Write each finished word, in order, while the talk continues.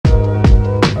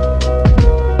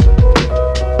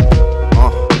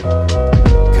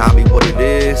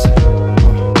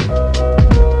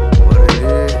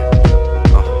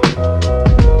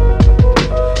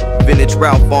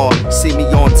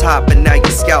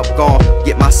out, gone.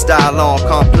 Get my style on,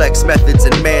 complex methods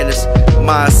and manners.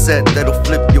 Mindset that'll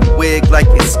flip your wig like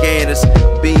it's scanners.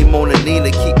 Beam on a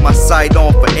Nina, keep my sight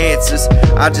on for answers.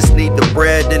 I just need the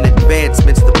bread and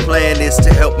advancements. The plan is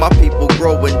to help my people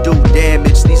grow and do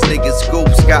damage. These niggas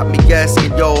goofs got me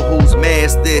asking, yo, whose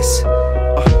man's this?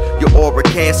 Your aura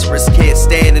cancerous, can't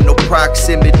stand in no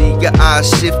proximity. Your eyes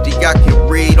shifty, I can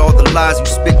read all the lies you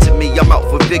spit to me. I'm out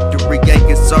for victory, ain't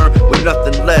concerned with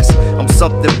nothing less. I'm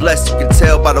something blessed, you can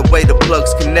tell by the way the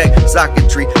plugs connect.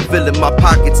 Socketry, filling my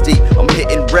pockets deep, I'm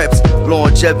hitting reps.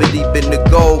 Longevity been the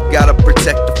goal, gotta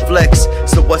protect the flex.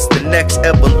 So what's the next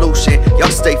evolution? Y'all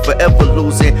stay forever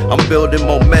losing. I'm building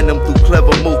momentum through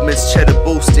clever movements, cheddar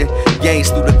boosting.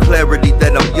 Gains through the clarity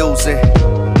that I'm using.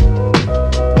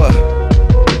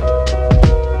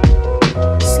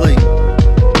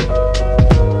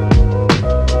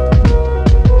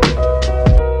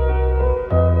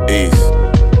 Eest,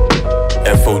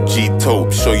 FOG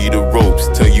tote, show you the ropes,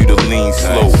 tell you to lean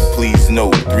slow. Nice. Please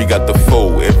note, 3 got the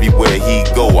foe, everywhere he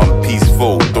go, I'm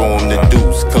peaceful. Throw him the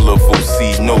deuce, colorful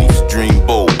C notes, dream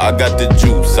bold. I got the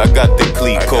juice, I got the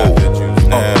Clico.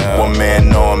 One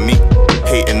man on me,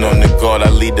 hating on the guard, I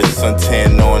lead the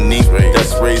suntan on me.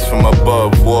 That's rays from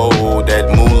above, whoa, that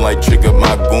moonlight triggered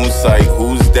my goon sight.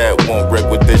 Who's that won't wreck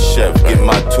with the chef? Get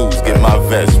my tools, get my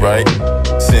vest, right?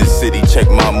 Sin City, check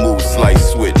my moves,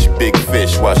 slice switch. Big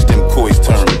fish, watch them coys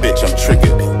turn bitch, I'm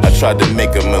triggered. I tried to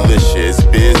make a malicious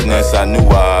business. I knew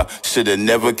I should've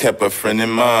never kept a friend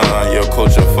in mind. Your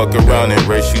culture fuck around and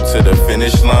race you to the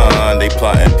finish line. They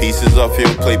plotting pieces off your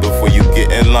plate before you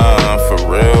get in line, for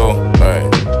real.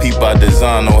 Peep by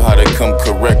design, know how to come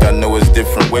correct. I know it's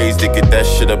different ways to get that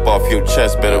shit up off your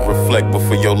chest. Better reflect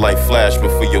before your life flash,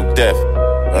 before your death.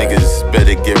 Niggas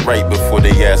better get right before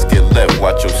they ass get left,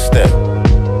 watch your step.